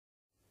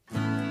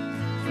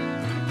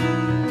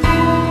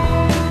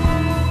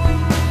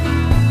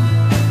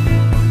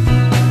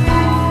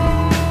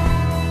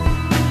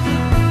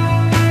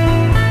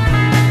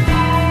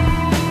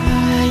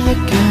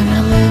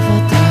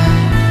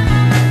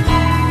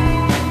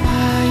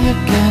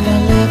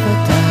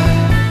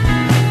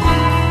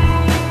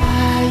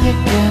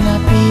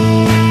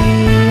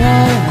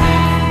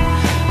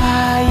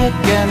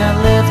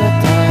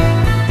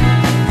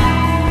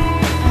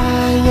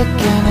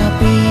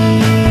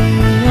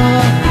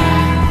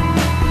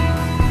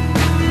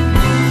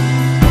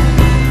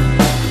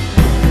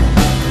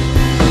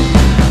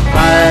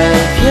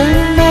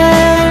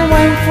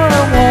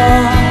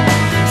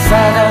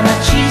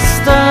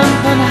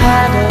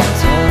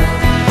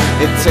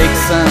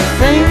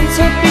something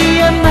to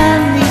be a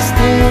man these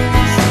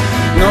days.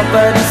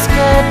 Nobody's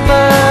scared,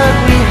 but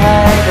we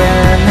hide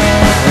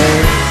anyway.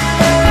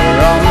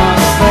 We're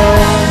almost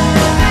there,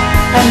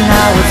 and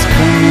now it's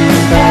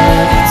coming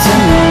back to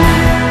me.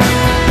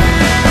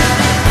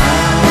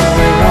 Oh,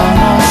 we're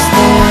almost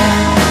there,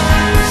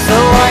 so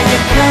are you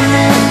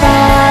coming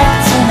back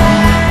to me?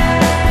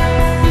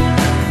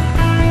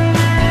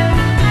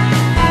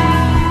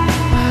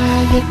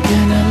 Are you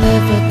gonna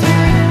live or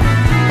die?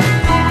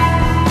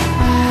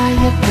 Are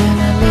you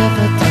gonna live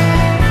or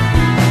die?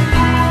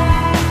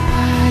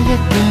 Are you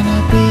gonna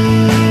be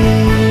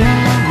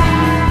alright?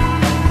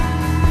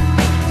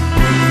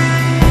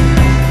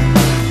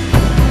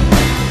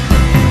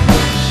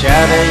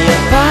 Shatter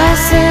your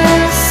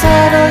vices,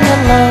 settle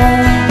your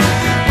loan.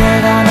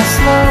 Get on a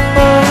slow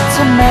boat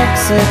to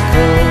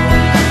Mexico.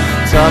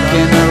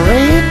 Talking to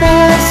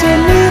Ray-Bans, you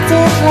need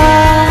to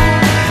fly.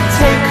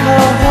 Take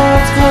her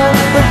heart,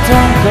 but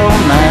don't go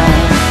mad.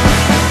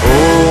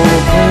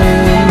 Open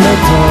the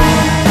door,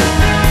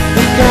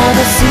 we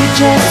gotta see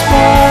just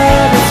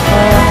what it's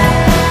for.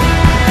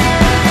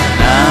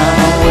 Now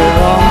we're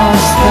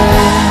almost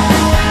there,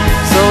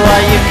 so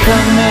are you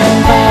coming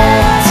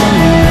back to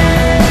me?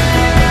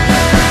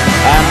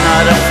 I'm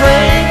not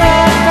afraid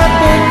of the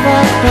big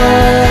black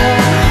bear,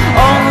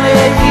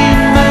 only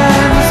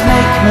humans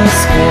make me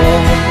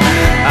scared.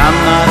 I'm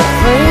not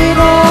afraid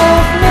of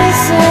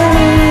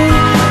misery,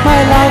 my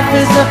life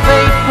is a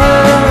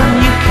vapor and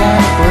you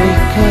can't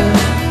break it.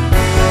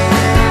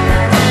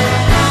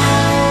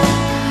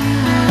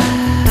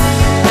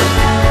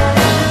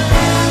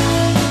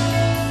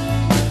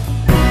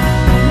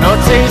 No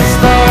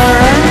taste or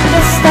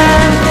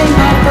understanding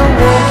of the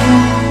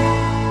walking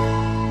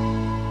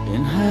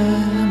in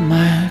her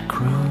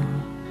micro.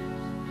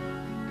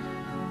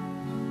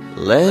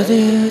 Let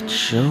it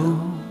show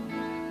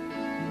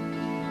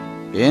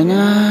in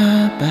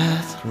our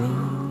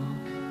bathroom.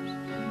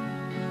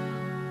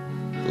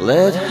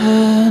 Let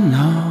her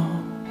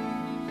know.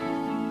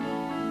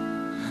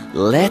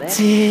 Let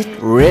it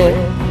rip.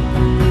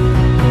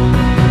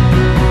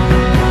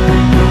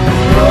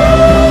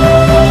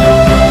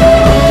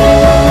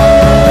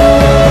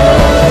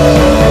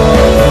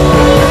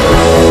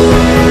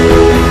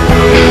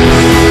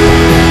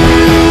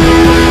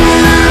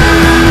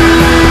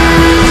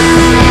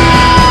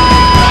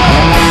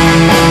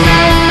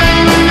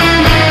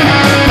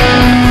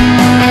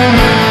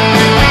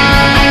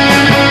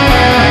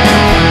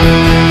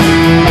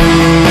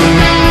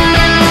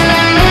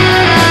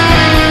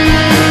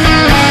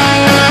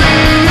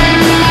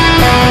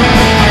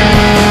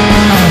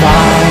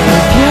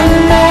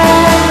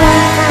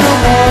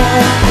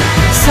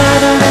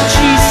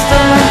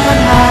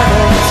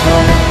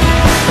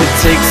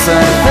 Takes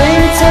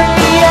something to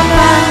be a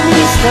man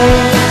these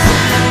days.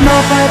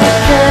 Nobody